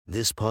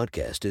This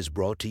podcast is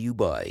brought to you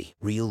by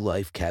Real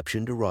Life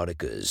Captioned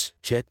Eroticas.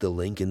 Check the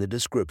link in the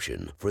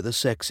description for the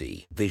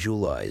sexy,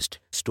 visualized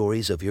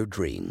stories of your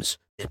dreams.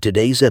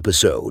 Today's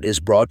episode is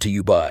brought to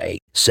you by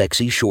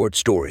Sexy Short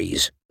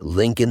Stories.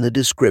 Link in the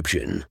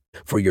description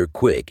for your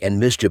quick and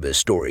mischievous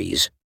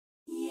stories.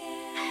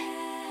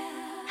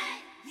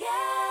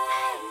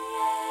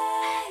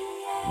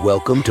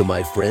 Welcome to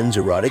my friend's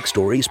Erotic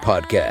Stories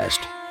podcast,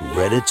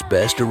 Reddit's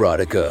Best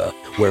Erotica,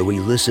 where we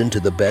listen to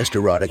the best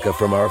erotica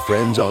from our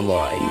friends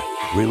online.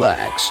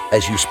 Relax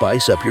as you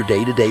spice up your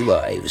day-to-day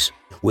lives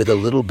with a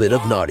little bit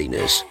of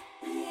naughtiness.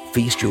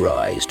 Feast your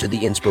eyes to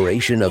the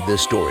inspiration of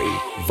this story,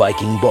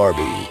 Viking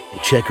Barbie.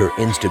 Check her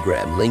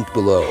Instagram linked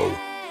below.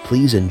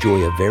 Please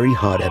enjoy a very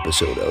hot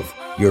episode of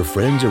Your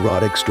Friend's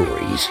Erotic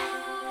Stories.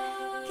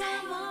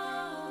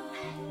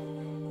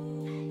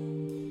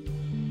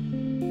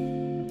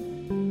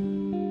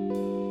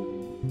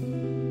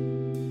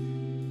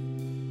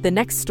 The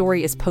next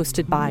story is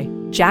posted by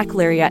Jack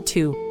Lariat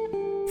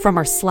 2 from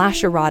our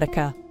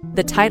 /erotica.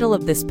 The title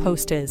of this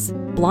post is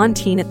Blonde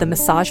Teen at the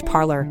Massage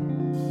Parlor.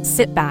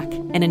 Sit back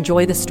and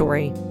enjoy the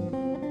story.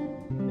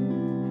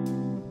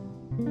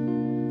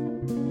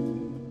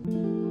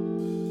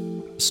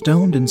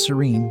 Stoned and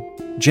serene,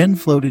 Jen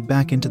floated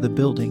back into the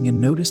building and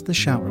noticed the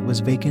shower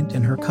was vacant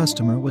and her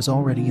customer was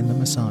already in the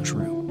massage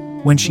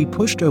room. When she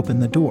pushed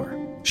open the door,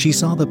 she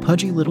saw the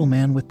pudgy little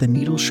man with the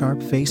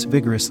needle-sharp face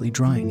vigorously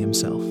drying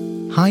himself.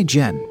 "Hi,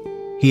 Jen,"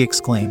 he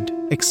exclaimed,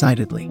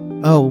 excitedly.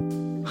 "Oh,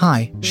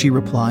 hi," she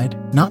replied,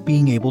 not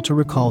being able to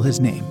recall his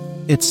name.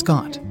 "It's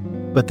Scott.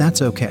 But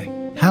that's okay.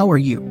 How are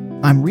you?"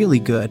 "I'm really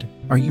good.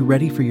 Are you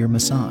ready for your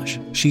massage?"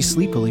 she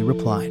sleepily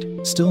replied,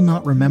 still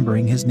not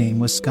remembering his name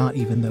was Scott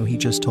even though he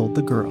just told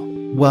the girl.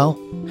 "Well,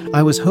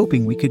 I was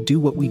hoping we could do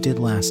what we did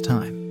last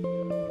time.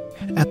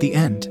 At the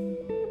end.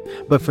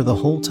 But for the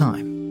whole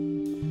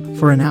time."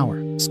 "For an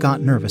hour?"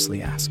 Scott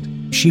nervously asked.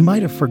 She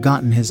might have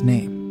forgotten his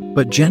name,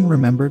 but Jen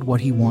remembered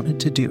what he wanted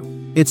to do.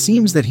 It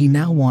seems that he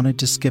now wanted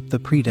to skip the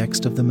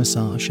pretext of the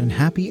massage and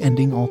happy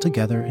ending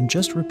altogether and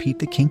just repeat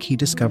the kink he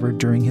discovered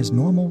during his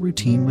normal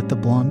routine with the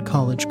blonde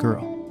college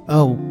girl.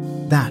 "Oh,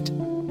 that.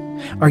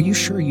 Are you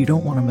sure you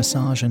don't want a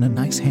massage and a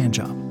nice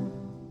handjob?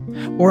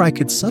 Or I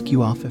could suck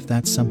you off if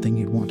that's something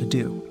you'd want to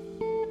do.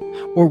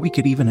 Or we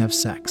could even have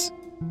sex,"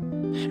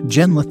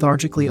 Jen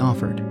lethargically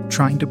offered,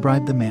 trying to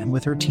bribe the man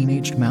with her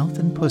teenaged mouth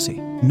and pussy.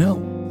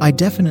 "No, I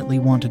definitely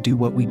want to do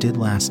what we did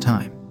last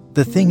time.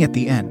 The thing at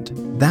the end.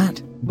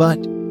 That.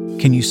 But,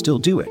 can you still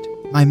do it?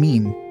 I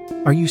mean,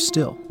 are you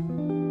still?"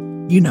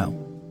 "You know,"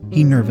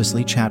 he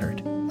nervously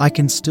chattered, "I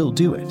can still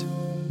do it.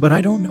 But I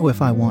don't know if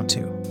I want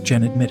to,"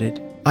 Jen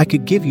admitted. "I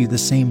could give you the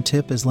same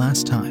tip as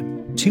last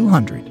time.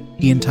 200,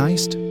 he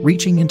enticed,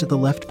 reaching into the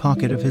left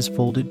pocket of his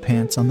folded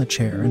pants on the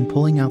chair and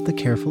pulling out the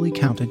carefully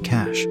counted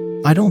cash.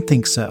 "I don't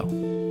think so.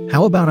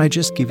 How about I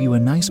just give you a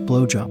nice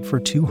blowjob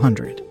for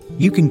 200?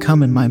 You can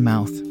come in my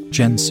mouth,"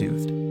 Jen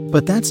soothed.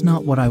 "But that's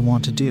not what I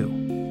want to do,"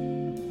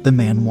 the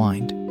man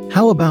whined.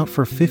 "How about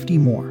for 50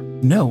 more?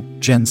 "No,"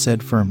 Jen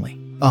said firmly.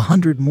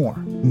 100 more.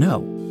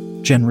 "No,"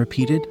 Jen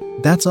repeated.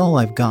 "That's all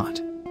I've got.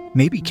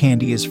 Maybe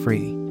Candy is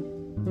free.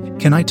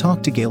 Can I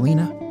talk to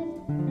Galena?"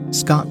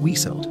 Scott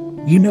whistled.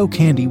 "You know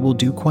Candy will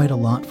do quite a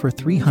lot for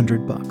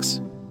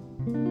 $300.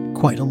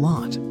 "Quite a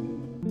lot,"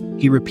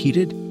 he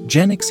repeated.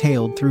 Jen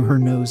exhaled through her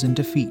nose in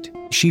defeat.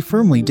 She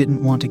firmly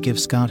didn't want to give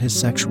Scott his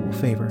sexual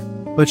favor,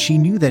 but she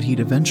knew that he'd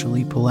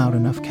eventually pull out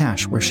enough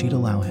cash where she'd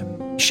allow him.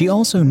 She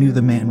also knew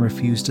the man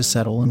refused to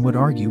settle and would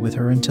argue with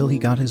her until he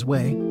got his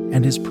way,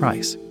 and his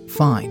price.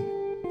 "Fine,"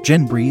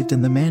 Jen breathed,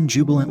 and the man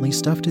jubilantly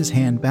stuffed his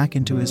hand back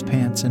into his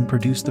pants and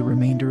produced the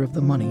remainder of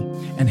the money,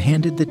 and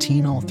handed the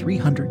teen all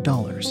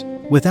 $300.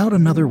 Without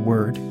another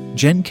word,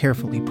 Jen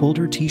carefully pulled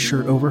her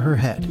t-shirt over her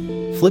head,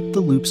 flipped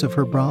the loops of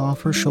her bra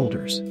off her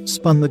shoulders,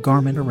 spun the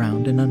garment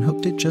around and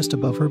unhooked it just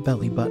above her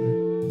belly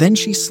button. Then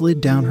she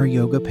slid down her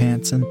yoga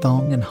pants and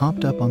thong and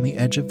hopped up on the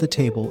edge of the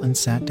table and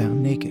sat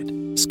down naked.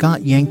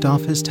 Scott yanked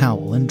off his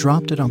towel and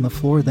dropped it on the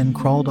floor, then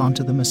crawled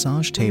onto the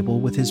massage table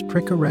with his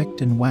prick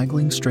erect and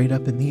waggling straight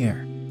up in the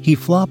air. He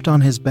flopped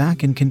on his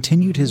back and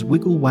continued his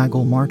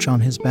wiggle-waggle march on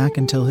his back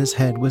until his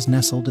head was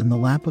nestled in the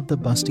lap of the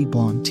busty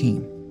blonde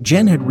teen.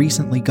 Jen had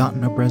recently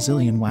gotten a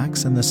Brazilian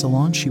wax, and the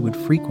salon she would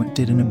frequent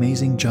did an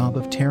amazing job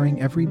of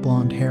tearing every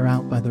blonde hair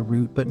out by the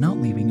root but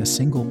not leaving a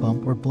single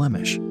bump or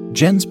blemish.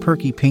 Jen's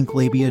perky pink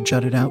labia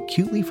jutted out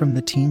cutely from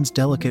the teen's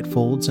delicate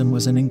folds and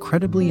was an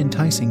incredibly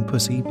enticing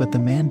pussy, but the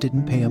man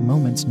didn't pay a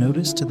moment's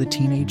notice to the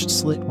teenaged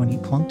slit when he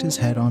plunked his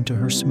head onto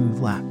her smooth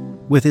lap.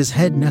 With his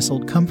head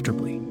nestled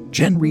comfortably,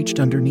 Jen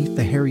reached underneath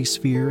the hairy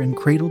sphere and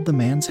cradled the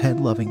man's head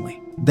lovingly.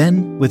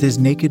 Then, with his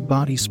naked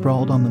body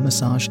sprawled on the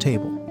massage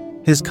table,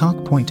 his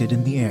cock pointed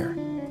in the air,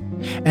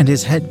 and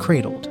his head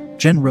cradled,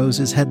 Jen rose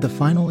his head the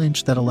final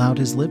inch that allowed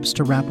his lips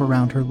to wrap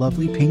around her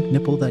lovely pink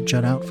nipple that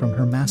jut out from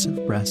her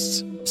massive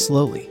breasts.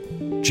 Slowly,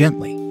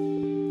 gently,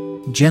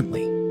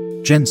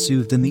 Jen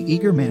soothed, and the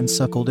eager man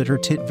suckled at her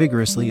tit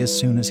vigorously as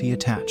soon as he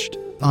attached.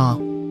 "Ah,"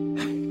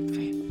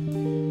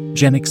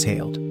 Jen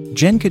exhaled.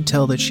 Jen could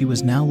tell that she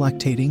was now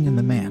lactating, and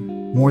the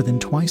man, more than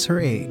twice her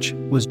age,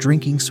 was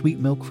drinking sweet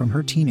milk from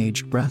her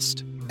teenage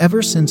breast.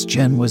 Ever since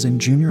Jen was in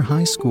junior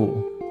high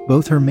school,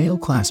 both her male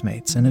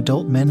classmates and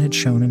adult men had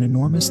shown an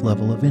enormous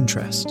level of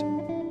interest,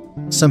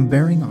 some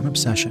bearing on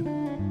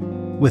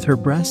obsession. With her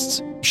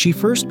breasts, she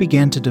first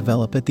began to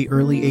develop at the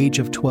early age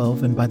of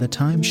 12, and by the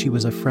time she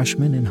was a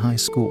freshman in high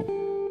school,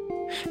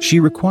 she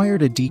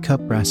required a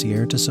D-cup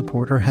brassiere to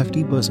support her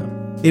hefty bosom.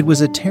 It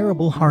was a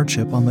terrible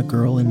hardship on the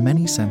girl in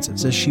many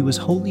senses, as she was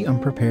wholly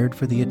unprepared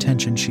for the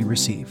attention she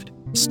received.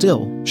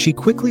 Still, she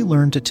quickly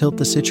learned to tilt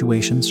the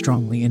situation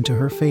strongly into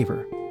her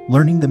favor,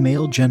 learning the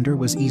male gender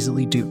was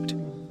easily duped,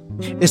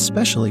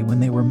 especially when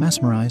they were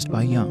mesmerized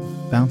by young,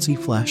 bouncy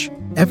flesh.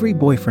 Every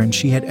boyfriend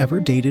she had ever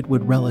dated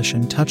would relish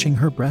in touching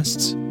her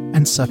breasts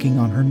and sucking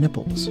on her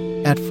nipples.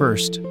 At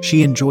first,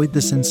 she enjoyed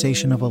the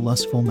sensation of a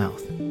lustful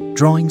mouth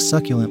drawing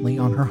succulently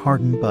on her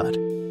hardened butt,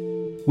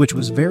 which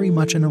was very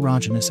much an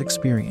erogenous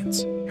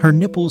experience. Her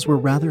nipples were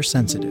rather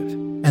sensitive,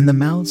 and the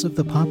mouths of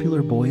the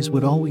popular boys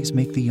would always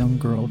make the young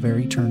girl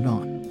very turned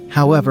on.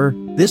 However,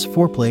 this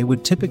foreplay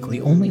would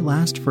typically only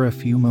last for a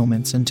few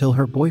moments until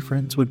her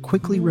boyfriends would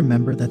quickly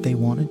remember that they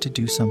wanted to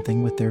do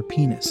something with their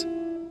penis,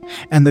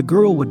 and the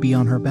girl would be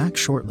on her back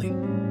shortly,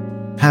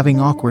 having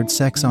awkward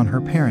sex on her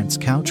parents'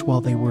 couch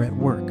while they were at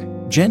work.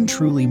 Jen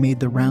truly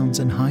made the rounds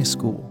in high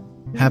school,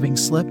 having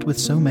slept with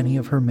so many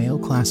of her male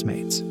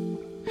classmates.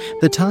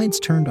 The tides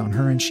turned on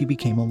her and she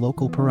became a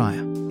local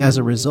pariah. As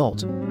a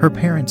result, her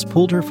parents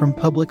pulled her from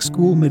public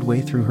school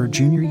midway through her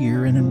junior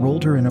year and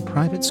enrolled her in a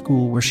private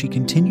school where she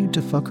continued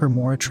to fuck her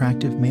more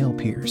attractive male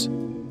peers,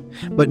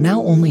 but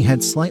now only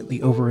had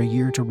slightly over a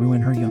year to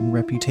ruin her young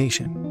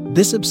reputation.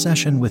 This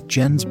obsession with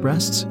Jen's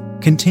breasts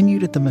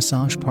continued at the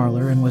massage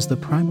parlor and was the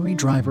primary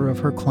driver of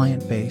her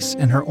client base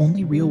and her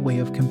only real way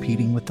of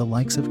competing with the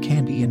likes of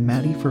Candy and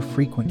Maddie for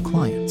frequent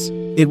clients.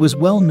 It was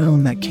well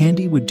known that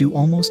Candy would do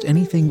almost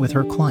anything with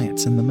her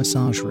clients in the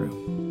massage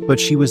room, but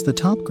she was the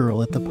top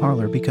girl at the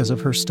parlor because of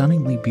her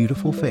stunningly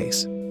beautiful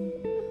face,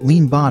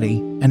 lean body,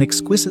 and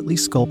exquisitely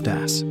sculpted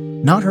ass,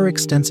 not her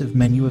extensive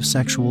menu of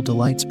sexual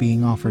delights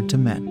being offered to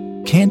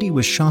men. Candy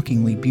was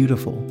shockingly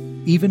beautiful,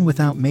 even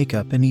without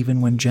makeup, and even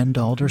when Jen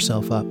dolled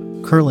herself up,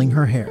 curling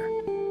her hair,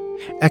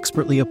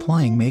 expertly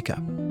applying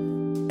makeup,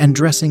 and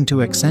dressing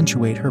to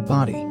accentuate her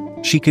body,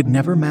 she could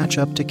never match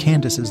up to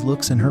Candace's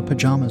looks in her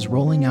pajamas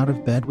rolling out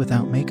of bed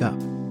without makeup.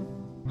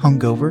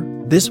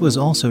 Hungover? This was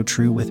also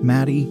true with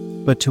Maddie,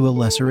 but to a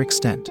lesser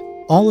extent.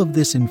 All of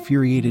this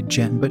infuriated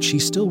Jen, but she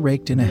still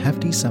raked in a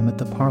hefty sum at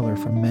the parlor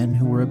from men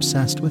who were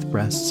obsessed with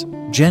breasts.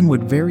 Jen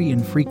would very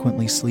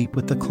infrequently sleep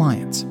with the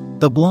clients.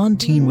 The blonde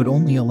teen would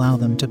only allow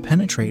them to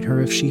penetrate her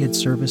if she had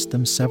serviced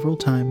them several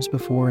times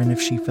before and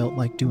if she felt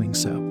like doing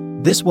so.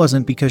 This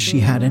wasn't because she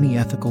had any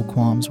ethical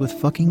qualms with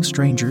fucking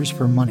strangers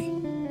for money.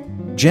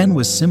 Jen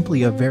was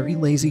simply a very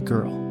lazy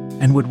girl,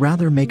 and would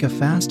rather make a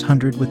fast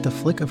 100 with the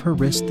flick of her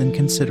wrist than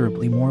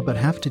considerably more but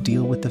have to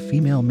deal with the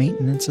female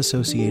maintenance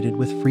associated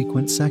with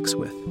frequent sex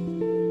with,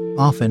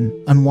 often,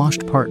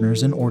 unwashed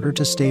partners in order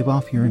to stave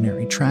off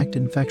urinary tract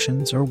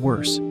infections or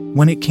worse.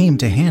 When it came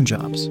to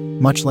handjobs,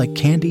 much like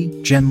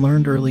Candy, Jen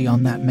learned early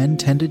on that men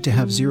tended to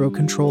have zero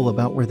control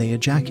about where they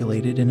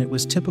ejaculated, and it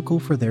was typical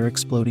for their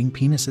exploding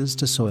penises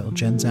to soil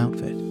Jen's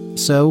outfit.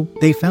 So,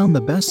 they found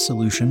the best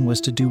solution was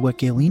to do what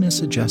Galena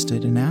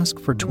suggested and ask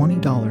for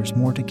 $20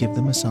 more to give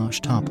the massage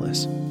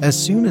topless. As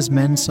soon as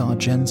men saw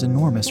Jen's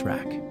enormous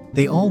rack,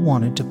 they all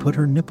wanted to put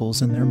her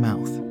nipples in their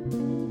mouth,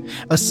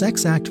 a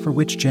sex act for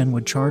which Jen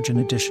would charge an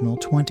additional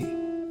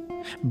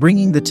 $20,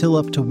 bringing the till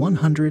up to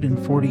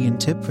 $140 in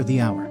tip for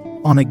the hour.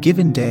 On a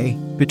given day,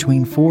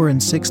 between 4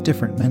 and 6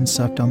 different men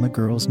sucked on the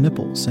girl's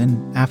nipples,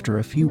 and after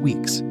a few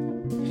weeks,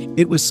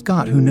 it was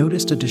Scott who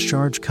noticed a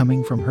discharge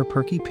coming from her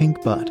perky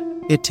pink butt.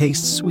 "It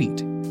tastes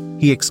sweet,"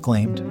 he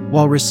exclaimed,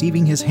 while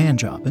receiving his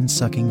handjob and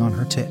sucking on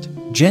her tit.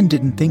 Jen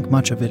didn't think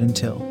much of it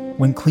until,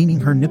 when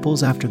cleaning her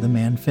nipples after the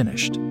man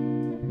finished,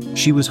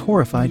 she was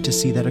horrified to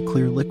see that a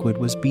clear liquid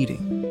was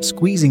beading,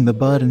 squeezing the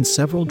bud, and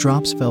several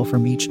drops fell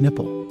from each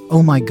nipple.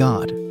 "Oh my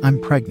God, I'm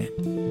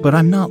pregnant. But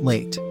I'm not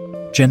late,"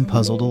 Jen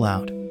puzzled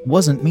aloud.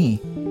 "Wasn't me,"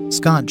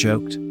 Scott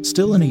joked,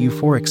 still in a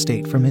euphoric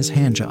state from his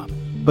handjob.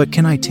 "But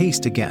can I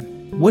taste again?"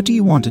 "What do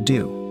you want to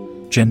do?"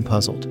 Jen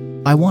puzzled.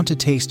 "I want to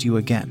taste you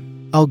again."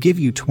 "I'll give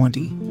you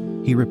 20,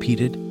 he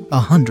repeated.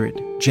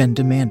 100, Jen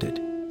demanded,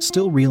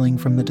 still reeling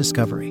from the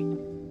discovery,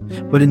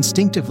 but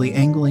instinctively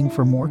angling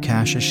for more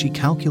cash as she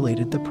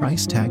calculated the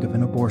price tag of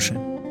an abortion.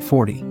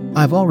 40.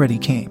 "I've already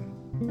came.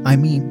 I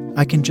mean,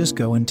 I can just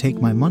go and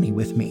take my money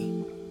with me.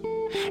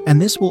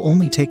 And this will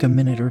only take a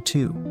minute or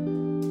two.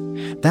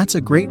 That's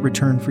a great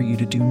return for you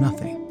to do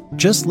nothing.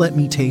 Just let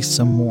me taste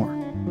some more,"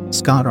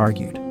 Scott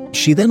argued.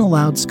 She then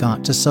allowed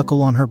Scott to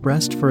suckle on her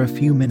breast for a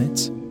few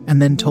minutes,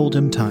 and then told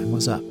him time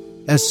was up.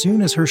 As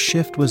soon as her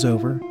shift was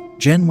over,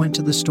 Jen went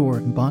to the store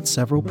and bought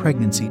several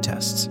pregnancy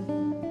tests,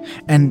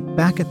 and,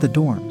 back at the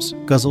dorms,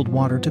 guzzled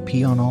water to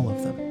pee on all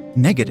of them.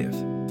 Negative,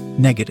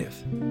 negative,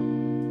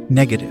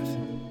 negative,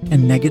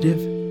 and negative,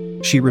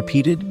 she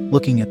repeated,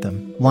 looking at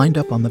them, lined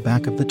up on the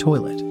back of the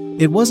toilet.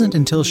 It wasn't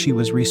until she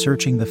was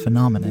researching the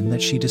phenomenon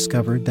that she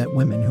discovered that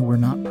women who were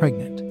not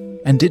pregnant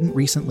and didn't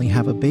recently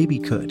have a baby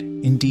could,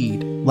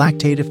 indeed,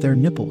 lactate if their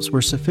nipples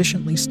were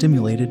sufficiently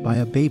stimulated by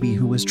a baby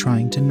who was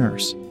trying to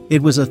nurse.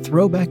 It was a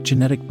throwback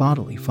genetic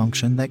bodily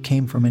function that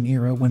came from an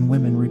era when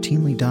women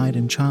routinely died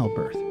in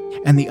childbirth,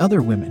 and the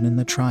other women in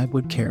the tribe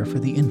would care for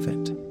the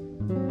infant,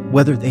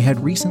 whether they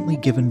had recently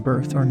given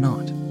birth or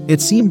not.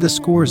 It seemed the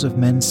scores of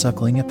men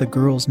suckling at the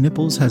girl's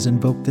nipples has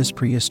invoked this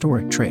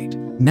prehistoric trait.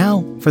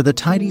 Now, for the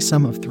tidy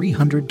sum of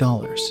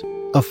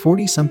 $300, a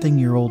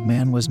 40-something-year-old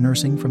man was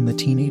nursing from the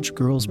teenage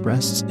girl's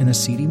breasts in a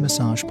seedy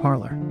massage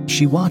parlor.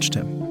 She watched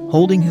him,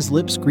 holding his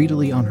lips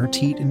greedily on her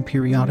teat and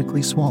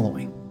periodically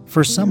swallowing.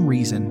 For some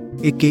reason,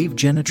 it gave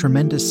Jen a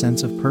tremendous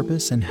sense of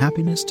purpose and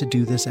happiness to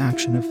do this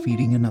action of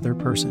feeding another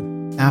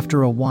person.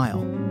 After a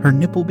while, her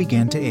nipple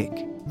began to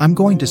ache. "I'm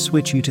going to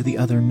switch you to the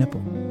other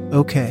nipple.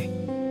 Okay."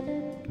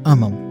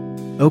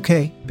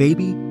 Okay,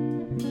 baby?"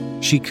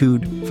 she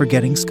cooed,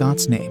 forgetting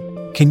Scott's name.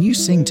 "Can you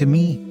sing to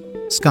me?"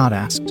 Scott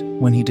asked,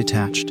 when he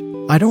detached.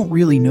 "I don't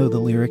really know the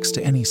lyrics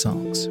to any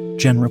songs,"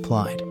 Jen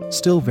replied,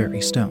 still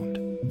very stoned.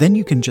 "Then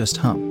you can just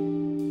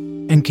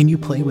hum. And can you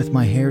play with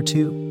my hair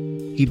too?"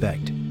 he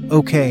begged.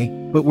 "Okay,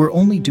 but we're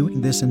only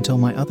doing this until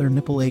my other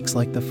nipple aches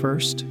like the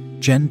first,"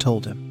 Jen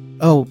told him.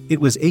 Oh,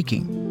 it was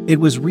aching. It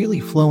was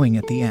really flowing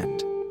at the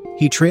end.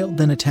 He trailed,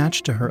 then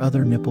attached to her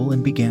other nipple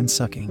and began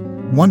sucking.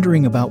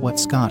 Wondering about what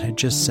Scott had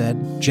just said,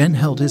 Jen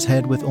held his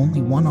head with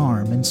only one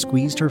arm and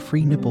squeezed her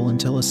free nipple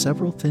until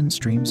several thin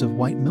streams of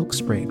white milk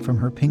sprayed from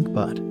her pink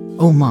bud.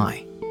 "Oh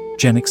my!"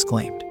 Jen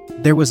exclaimed.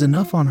 There was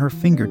enough on her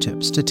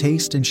fingertips to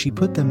taste, and she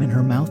put them in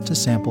her mouth to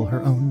sample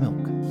her own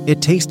milk.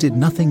 It tasted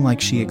nothing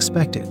like she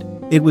expected.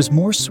 It was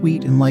more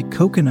sweet and like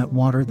coconut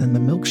water than the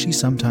milk she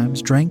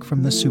sometimes drank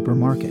from the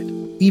supermarket.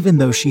 Even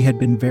though she had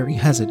been very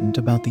hesitant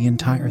about the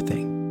entire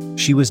thing,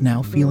 she was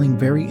now feeling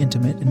very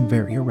intimate and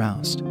very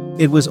aroused.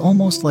 It was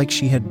almost like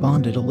she had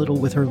bonded a little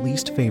with her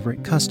least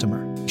favorite customer.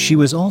 She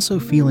was also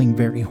feeling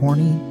very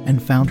horny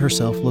and found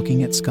herself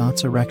looking at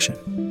Scott's erection,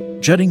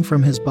 jutting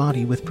from his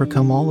body with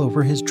precum all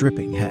over his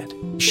dripping head.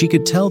 She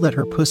could tell that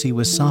her pussy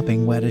was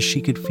sopping wet as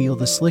she could feel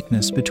the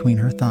slickness between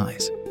her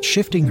thighs.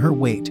 Shifting her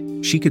weight,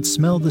 she could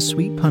smell the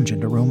sweet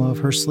pungent aroma of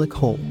her slick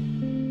hole.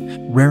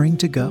 Raring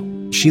to go.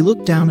 She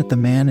looked down at the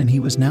man, and he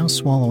was now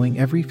swallowing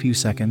every few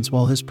seconds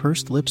while his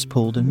pursed lips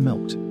pulled and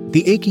milked.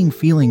 The aching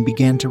feeling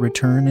began to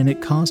return, and it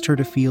caused her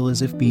to feel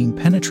as if being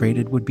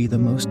penetrated would be the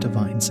most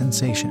divine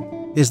sensation.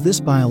 Is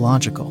this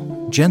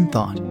biological? Jen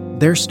thought.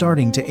 They're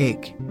starting to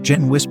ache,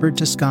 Jen whispered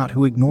to Scott,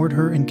 who ignored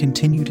her and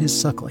continued his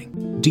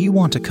suckling. Do you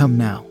want to come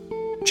now?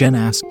 Jen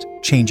asked,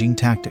 changing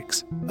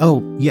tactics.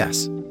 Oh,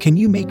 yes. Can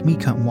you make me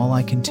come while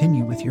I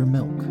continue with your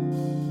milk?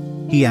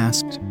 He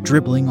asked,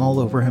 dribbling all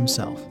over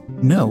himself.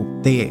 No,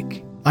 they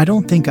ache. I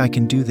don't think I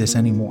can do this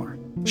anymore,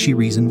 she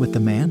reasoned with the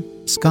man.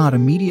 Scott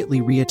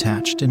immediately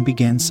reattached and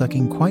began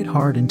sucking quite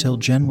hard until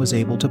Jen was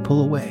able to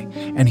pull away,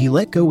 and he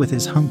let go with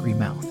his hungry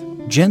mouth.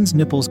 Jen's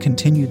nipples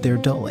continued their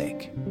dull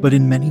ache, but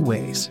in many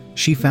ways,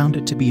 she found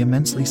it to be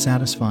immensely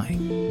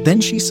satisfying.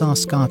 Then she saw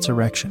Scott's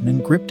erection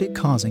and gripped it,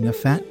 causing a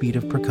fat bead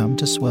of precum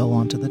to swell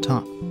onto the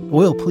top.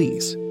 Oil,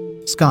 please,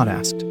 Scott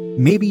asked.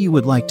 Maybe you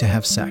would like to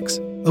have sex.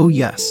 Oh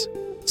yes,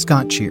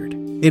 Scott cheered.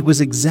 It was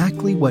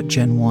exactly what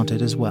Jen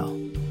wanted as well,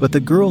 but the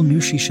girl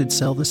knew she should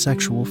sell the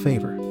sexual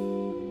favor,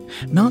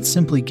 not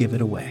simply give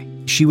it away.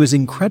 She was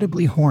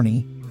incredibly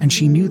horny, and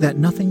she knew that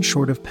nothing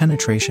short of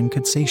penetration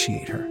could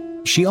satiate her.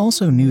 She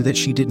also knew that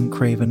she didn't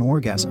crave an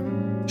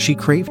orgasm. She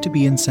craved to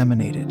be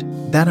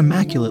inseminated, that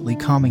immaculately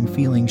calming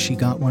feeling she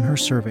got when her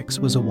cervix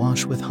was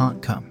awash with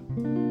hot cum,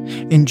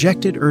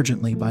 injected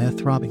urgently by a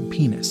throbbing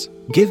penis.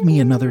 Give me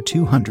another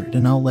 200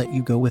 and I'll let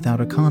you go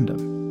without a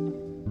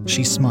condom.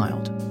 She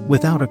smiled.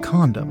 Without a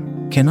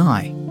condom?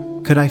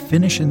 Could I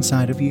finish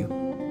inside of you?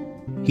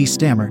 He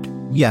stammered.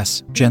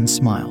 Yes, Jen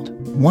smiled.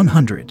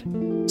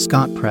 100.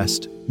 Scott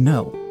pressed.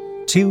 No.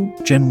 2,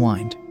 Jen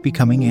whined,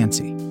 becoming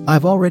antsy.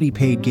 I've already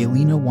paid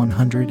Galena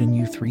 100 and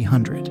you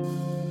 300.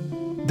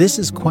 This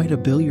is quite a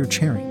bill you're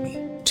sharing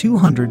me.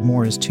 200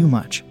 more is too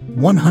much.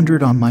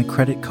 100 on my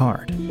credit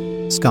card,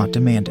 Scott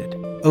demanded.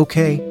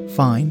 Okay,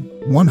 fine,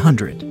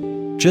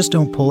 100. Just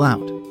don't pull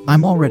out.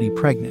 I'm already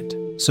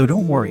pregnant, so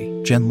don't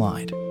worry, Jen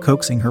lied,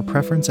 coaxing her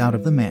preference out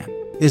of the man.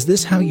 Is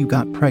this how you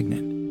got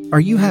pregnant? Are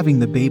you having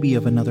the baby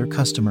of another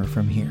customer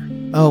from here?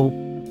 Oh,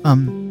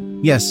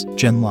 yes,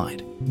 Jen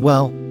lied.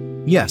 Well,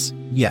 yes,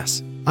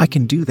 I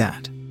can do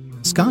that.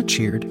 Scott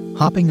cheered,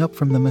 hopping up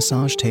from the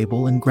massage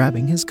table and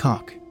grabbing his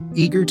cock,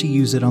 eager to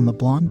use it on the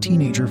blonde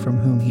teenager from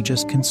whom he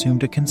just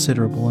consumed a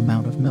considerable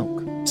amount of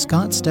milk.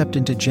 Scott stepped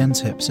into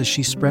Jen's hips as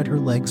she spread her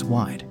legs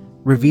wide,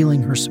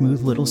 revealing her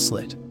smooth little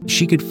slit.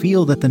 She could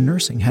feel that the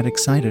nursing had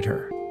excited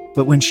her,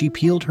 but when she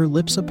peeled her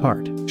lips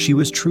apart, she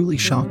was truly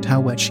shocked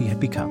how wet she had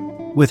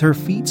become. With her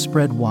feet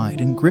spread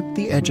wide and gripped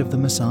the edge of the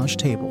massage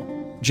table,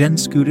 Jen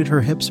scooted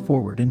her hips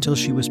forward until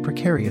she was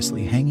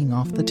precariously hanging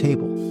off the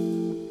table,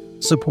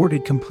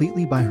 supported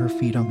completely by her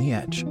feet on the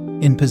edge.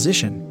 In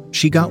position,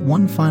 She got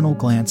one final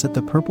glance at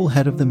the purple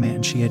head of the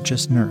man she had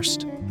just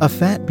nursed. A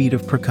fat bead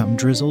of precum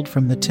drizzled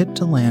from the tip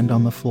to land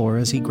on the floor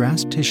as he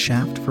grasped his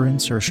shaft for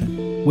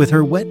insertion. With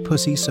her wet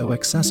pussy so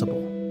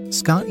accessible,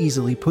 Scott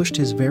easily pushed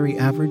his very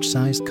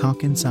average-sized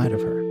cock inside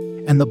of her,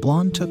 and the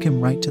blonde took him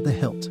right to the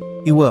hilt.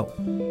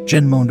 "Ewo,"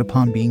 Jen moaned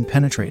upon being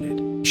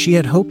penetrated. She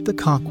had hoped the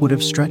cock would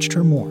have stretched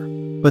her more,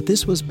 but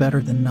this was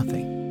better than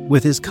nothing.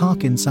 With his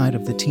cock inside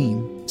of the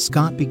teen,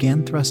 Scott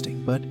began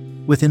thrusting, but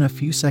within a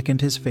few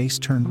seconds his face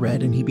turned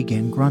red and he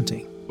began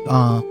grunting.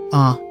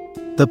 Ah.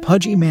 The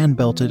pudgy man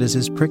belted as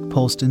his prick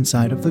pulsed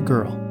inside of the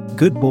girl.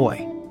 "Good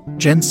boy,"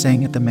 Jen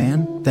sang at the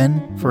man.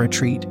 Then, for a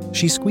treat,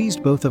 she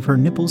squeezed both of her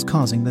nipples,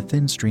 causing the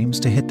thin streams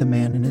to hit the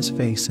man in his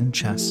face and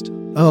chest.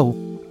 "Oh,"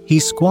 he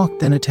squawked,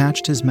 then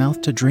attached his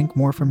mouth to drink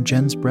more from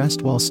Jen's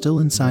breast while still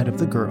inside of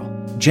the girl.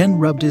 Jen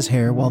rubbed his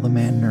hair while the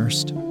man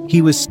nursed.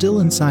 He was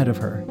still inside of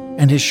her,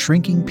 and his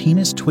shrinking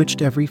penis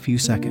twitched every few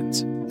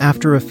seconds.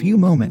 After a few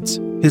moments,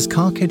 his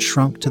cock had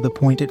shrunk to the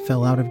point it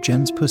fell out of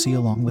Jen's pussy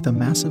along with a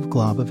massive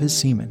glob of his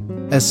semen.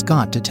 As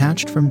Scott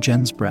detached from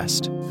Jen's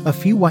breast, a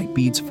few white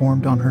beads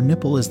formed on her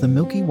nipple as the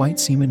milky white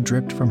semen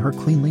dripped from her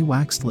cleanly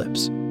waxed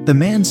lips. The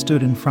man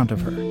stood in front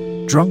of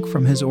her, drunk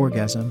from his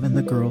orgasm and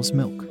the girl's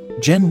milk.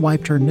 Jen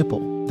wiped her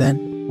nipple,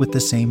 then, with the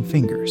same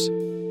fingers,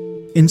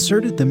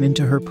 inserted them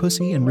into her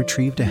pussy and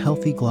retrieved a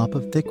healthy glop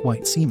of thick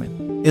white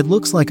semen. "It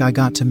looks like I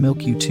got to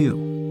milk you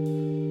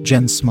too."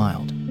 Jen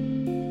smiled.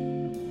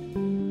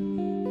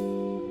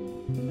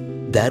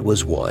 That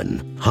was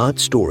one hot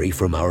story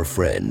from our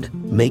friend.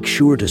 Make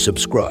sure to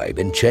subscribe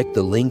and check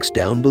the links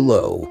down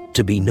below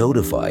to be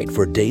notified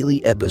for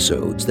daily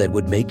episodes that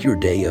would make your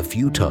day a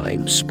few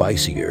times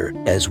spicier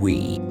as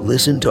we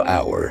listen to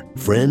our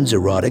friends'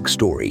 erotic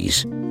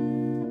stories.